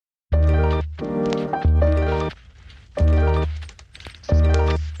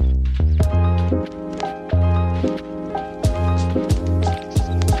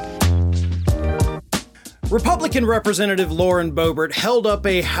Republican Representative Lauren Boebert held up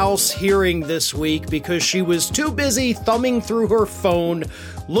a House hearing this week because she was too busy thumbing through her phone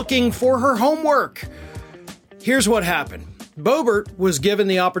looking for her homework. Here's what happened. Boebert was given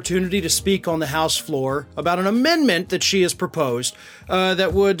the opportunity to speak on the House floor about an amendment that she has proposed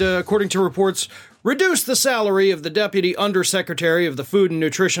that would, according to reports, reduce the salary of the Deputy Undersecretary of the Food and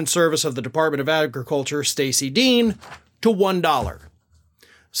Nutrition Service of the Department of Agriculture, Stacey Dean, to $1.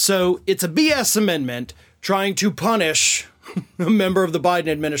 So it's a BS amendment trying to punish a member of the Biden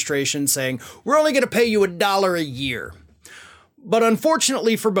administration, saying, we're only going to pay you $1 a year. But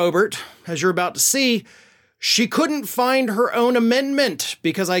unfortunately for Boebert, as you're about to see, she couldn't find her own amendment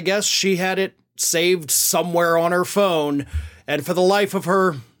because I guess she had it saved somewhere on her phone. And for the life of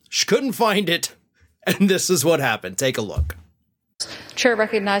her, she couldn't find it. And this is what happened. Take a look. Chair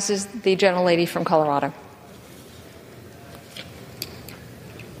recognizes the gentlelady from Colorado.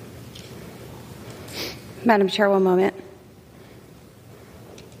 Madam Chair, one moment.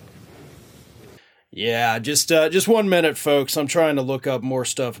 Yeah, just 1 minute, folks. I'm trying to look up more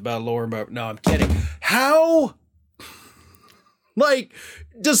stuff about Lauren Boebert. No, I'm kidding. How? Like,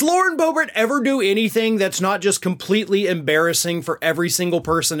 does Lauren Boebert ever do anything that's not just completely embarrassing for every single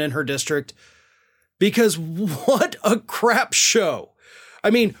person in her district? Because what a crap show.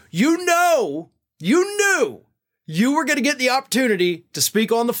 I mean, you knew you were going to get the opportunity to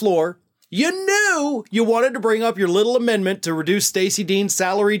speak on the floor. You knew you wanted to bring up your little amendment to reduce Stacey Dean's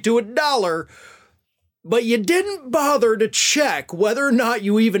salary to $1, but you didn't bother to check whether or not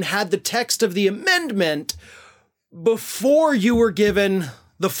you even had the text of the amendment before you were given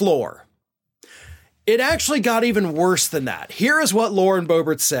the floor. It actually got even worse than that. Here is what Lauren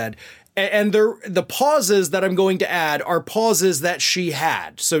Boebert said, and the pauses that I'm going to add are pauses that she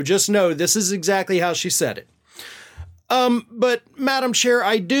had. So just know this is exactly how she said it. But Madam Chair,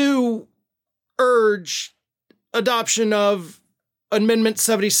 I do urge adoption of Amendment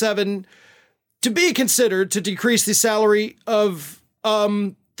 77 to be considered to decrease the salary of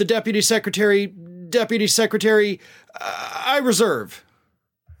the Deputy Secretary, I reserve.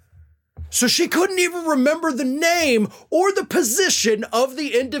 So she couldn't even remember the name or the position of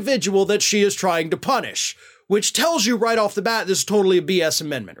the individual that she is trying to punish, which tells you right off the bat this is totally a BS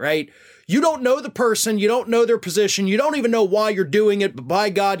amendment, right? You don't know the person, you don't know their position, you don't even know why you're doing it, but by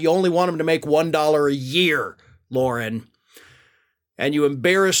God, you only want them to make $1 a year, Lauren. And you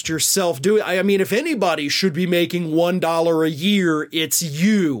embarrassed yourself doing it. I mean, if anybody should be making $1 a year, it's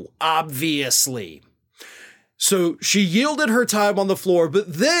you, obviously. So she yielded her time on the floor,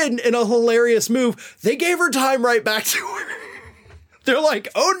 but then in a hilarious move, they gave her time right back to her. They're like,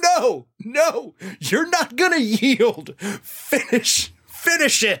 oh no, you're not gonna yield. Finish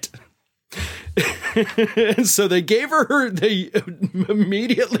it. And so they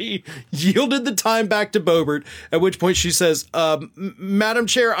immediately yielded the time back to Boebert, at which point she says, Madam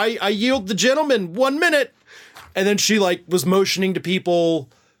Chair, I yield the gentleman 1 minute. And then she was motioning to people,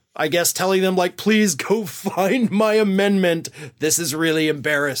 I guess telling them please go find my amendment. This is really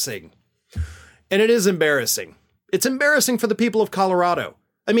embarrassing. And it is embarrassing. It's embarrassing for the people of Colorado.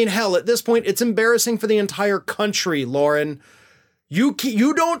 I mean, hell, at this point, it's embarrassing for the entire country, Lauren. You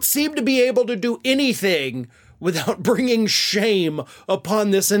don't seem to be able to do anything without bringing shame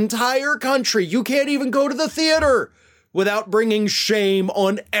upon this entire country. You can't even go to the theater without bringing shame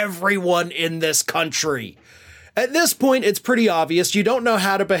on everyone in this country. At this point, it's pretty obvious you don't know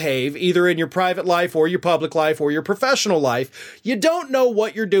how to behave, either in your private life or your public life or your professional life. You don't know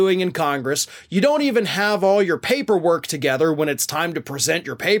what you're doing in Congress. You don't even have all your paperwork together when it's time to present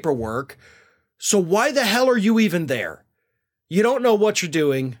your paperwork. So why the hell are you even there? You don't know what you're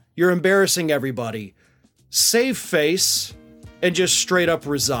doing. You're embarrassing everybody. Save face and just straight up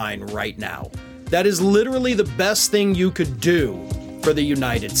resign right now. That is literally the best thing you could do for the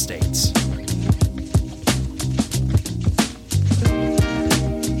United States.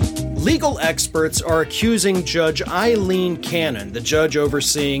 Legal experts are accusing Judge Aileen Cannon, the judge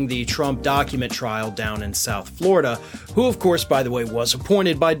overseeing the Trump document trial down in South Florida, who, of course, by the way, was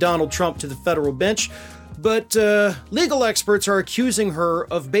appointed by Donald Trump to the federal bench. But legal experts are accusing her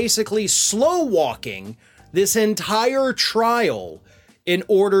of basically slow-walking this entire trial in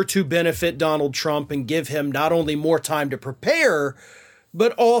order to benefit Donald Trump and give him not only more time to prepare,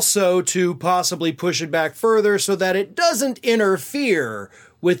 but also to possibly push it back further so that it doesn't interfere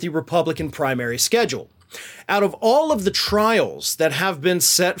with the Republican primary schedule. Out of all of the trials that have been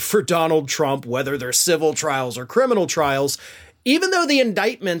set for Donald Trump, whether they're civil trials or criminal trials, even though the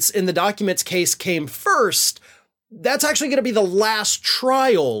indictments in the documents case came first, that's actually going to be the last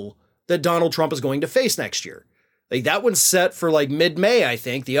trial that Donald Trump is going to face next year. Like that one's set for like mid-May, I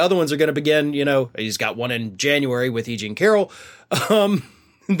think. The other ones are going to begin, he's got one in January with E. Jean Carroll.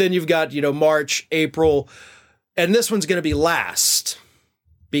 Then you've got, March, April, and this one's going to be last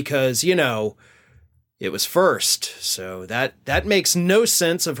because, it was first. So that makes no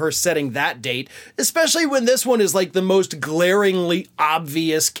sense of her setting that date, especially when this one is like the most glaringly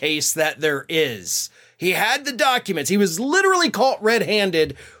obvious case that there is. He had the documents. He was literally caught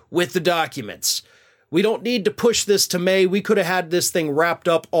red-handed with the documents. We don't need to push this to May. We could have had this thing wrapped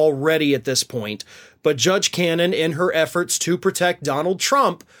up already at this point. But Judge Cannon, in her efforts to protect Donald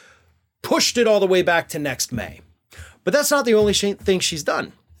Trump, pushed it all the way back to next May. But that's not the only thing she's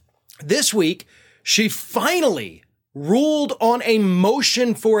done. This week, she finally ruled on a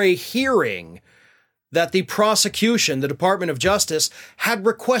motion for a hearing that the prosecution, the Department of Justice, had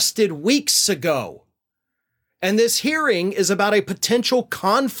requested weeks ago. And this hearing is about a potential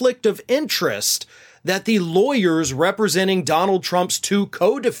conflict of interest that the lawyers representing Donald Trump's two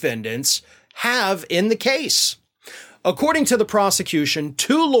co-defendants have in the case. According to the prosecution,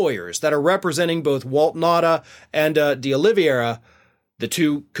 two lawyers that are representing both Walt Nauta and De Oliveira, the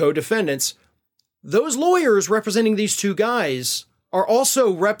two co-defendants, those lawyers representing these two guys are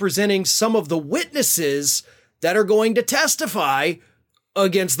also representing some of the witnesses that are going to testify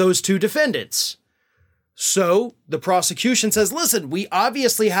against those two defendants. So the prosecution says, listen, we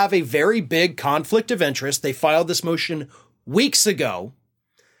obviously have a very big conflict of interest. They filed this motion weeks ago.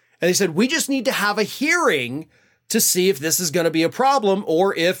 And they said, we just need to have a hearing to see if this is going to be a problem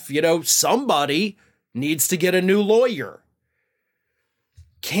or if, somebody needs to get a new lawyer.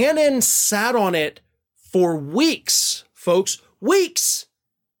 Cannon sat on it for weeks, folks, weeks.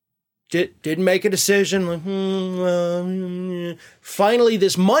 Didn't make a decision. Finally,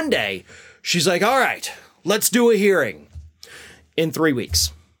 this Monday, she's like, all right, let's do a hearing in 3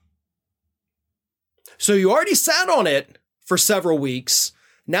 weeks. So you already sat on it for several weeks.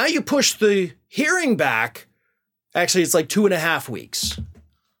 Now you push the hearing back. Actually, it's like 2.5 weeks.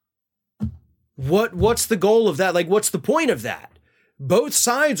 What's the goal of that? Like, what's the point of that? Both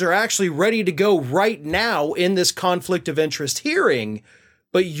sides are actually ready to go right now in this conflict of interest hearing,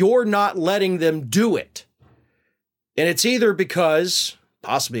 but you're not letting them do it. And it's either because,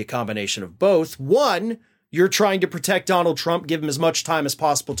 possibly a combination of both, one, you're trying to protect Donald Trump, give him as much time as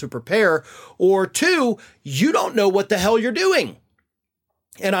possible to prepare, or two, you don't know what the hell you're doing.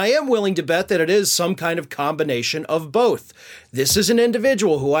 And I am willing to bet that it is some kind of combination of both. This is an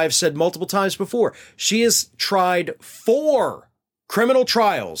individual who I've said multiple times before. She has tried 4 criminal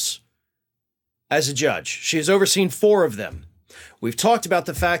trials as a judge. She has overseen 4 of them. We've talked about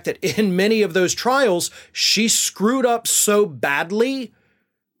the fact that in many of those trials, she screwed up so badly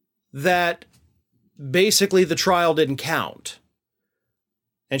that basically the trial didn't count.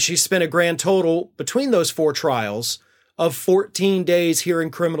 And she spent a grand total between those 4 trials of 14 days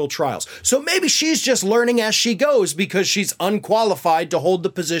hearing criminal trials. So maybe she's just learning as she goes because she's unqualified to hold the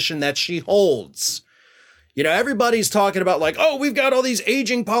position that she holds. Everybody's talking about like, oh, we've got all these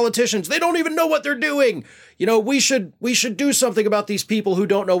aging politicians. They don't even know what they're doing. We should do something about these people who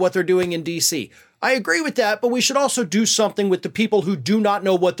don't know what they're doing in DC. I agree with that, but we should also do something with the people who do not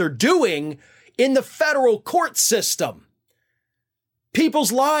know what they're doing in the federal court system.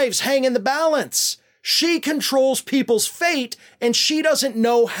 People's lives hang in the balance. She controls people's fate, and she doesn't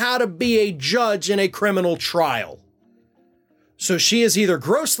know how to be a judge in a criminal trial. So she is either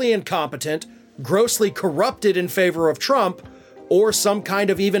grossly incompetent, grossly corrupted in favor of Trump, or some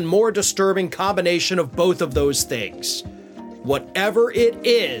kind of even more disturbing combination of both of those things. Whatever it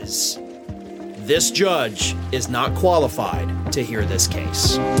is, this judge is not qualified to hear this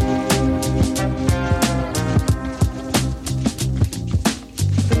case.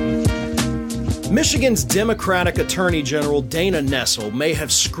 Michigan's Democratic Attorney General Dana Nessel may have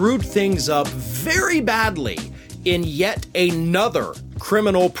screwed things up very badly in yet another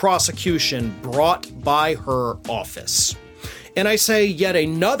criminal prosecution brought by her office. And I say yet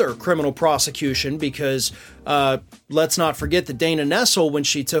another criminal prosecution because let's not forget that Dana Nessel, when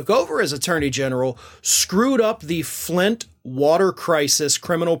she took over as Attorney General, screwed up the Flint water crisis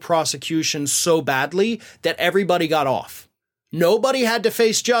criminal prosecution so badly that everybody got off. Nobody had to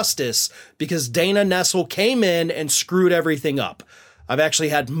face justice because Dana Nessel came in and screwed everything up. I've actually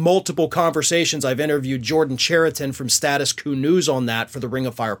had multiple conversations. I've interviewed Jordan Cheriton from Status Quo News on that for the Ring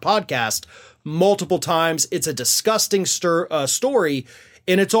of Fire podcast multiple times. It's a disgusting story,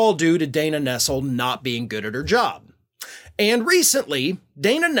 and it's all due to Dana Nessel not being good at her job. And recently,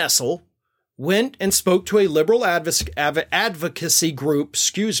 Dana Nessel went and spoke to a liberal advocacy group,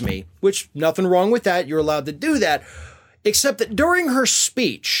 which nothing wrong with that. You're allowed to do that. Except that during her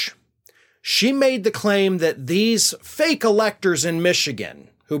speech, She made the claim that these fake electors in Michigan,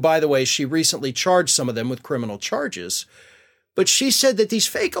 who, by the way, she recently charged some of them with criminal charges, but she said that these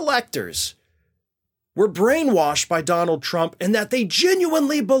fake electors were brainwashed by Donald Trump and that they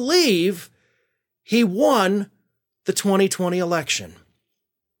genuinely believe he won the 2020 election.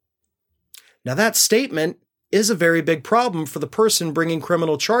 Now, that statement is a very big problem for the person bringing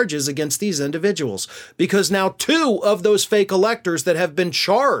criminal charges against these individuals, because now 2 of those fake electors that have been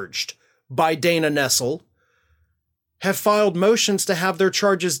charged by Dana Nessel have filed motions to have their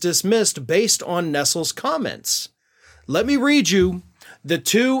charges dismissed based on Nessel's comments. Let me read you. The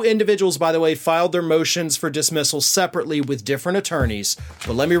 2 individuals, by the way, filed their motions for dismissal separately with different attorneys,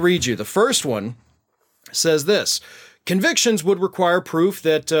 but let me read you. The first one says this: convictions would require proof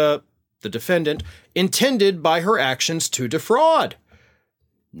that the defendant intended by her actions to defraud.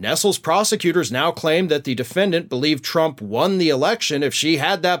 Nessel's prosecutors now claim that the defendant believed Trump won the election. If she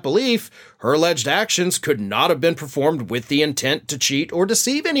had that belief, her alleged actions could not have been performed with the intent to cheat or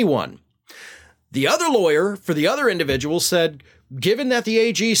deceive anyone. The other lawyer for the other individual said, given that the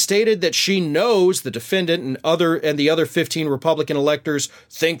AG stated that she knows the defendant and the other 15 Republican electors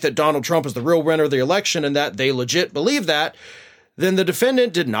think that Donald Trump is the real winner of the election and that they legit believe that, then the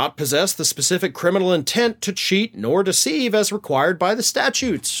defendant did not possess the specific criminal intent to cheat nor deceive as required by the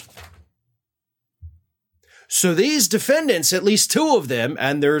statutes. So these defendants, at least 2 of them,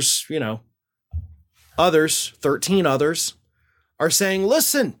 and there's, others, 13 others, are saying,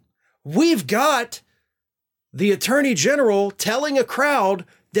 listen, we've got the Attorney General telling a crowd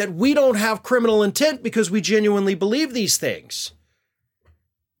that we don't have criminal intent because we genuinely believe these things.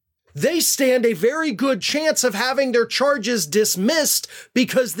 They stand a very good chance of having their charges dismissed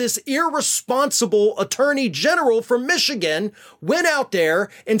because this irresponsible Attorney General from Michigan went out there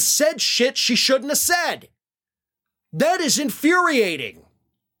and said shit she shouldn't have said. That is infuriating.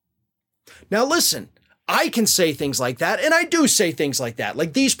 Now listen, I can say things like that, and I do say things like that.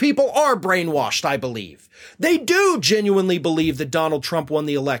 Like, these people are brainwashed, I believe. They do genuinely believe that Donald Trump won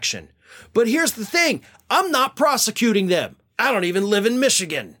the election. But here's the thing, I'm not prosecuting them. I don't even live in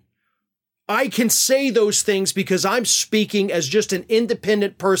Michigan. I can say those things because I'm speaking as just an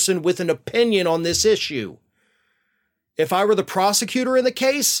independent person with an opinion on this issue. If I were the prosecutor in the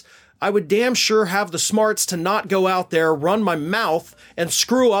case, I would damn sure have the smarts to not go out there, run my mouth, and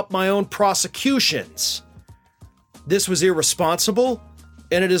screw up my own prosecutions. This was irresponsible,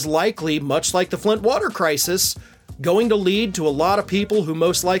 and it is likely, much like the Flint water crisis, going to lead to a lot of people who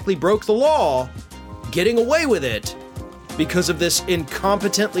most likely broke the law getting away with it because of this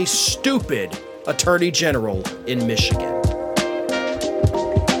incompetently stupid Attorney General in Michigan.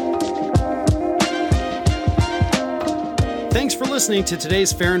 Thanks for listening to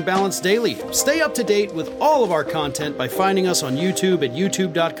today's Fair and Balanced Daily. Stay up to date with all of our content by finding us on YouTube at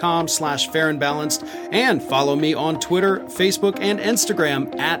youtube.com/fairandbalanced, and follow me on Twitter, Facebook, and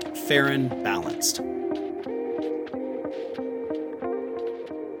Instagram at Fair and Balanced.